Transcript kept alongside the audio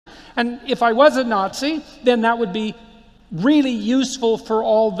And if I was a Nazi, then that would be really useful for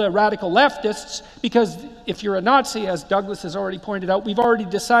all the radical leftists, because if you're a Nazi, as Douglas has already pointed out, we've already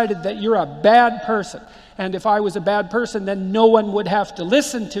decided that you're a bad person. And if I was a bad person, then no one would have to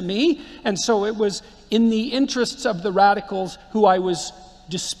listen to me. And so it was in the interests of the radicals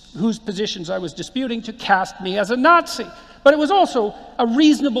whose positions I was disputing to cast me as a Nazi. But it was also a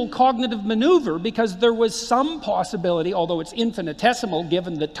reasonable cognitive maneuver, because there was some possibility, although it's infinitesimal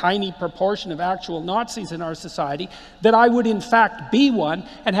given the tiny proportion of actual Nazis in our society, that I would in fact be one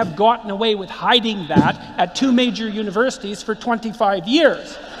and have gotten away with hiding that at 2 major universities for 25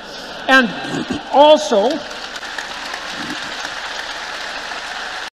 years. And also,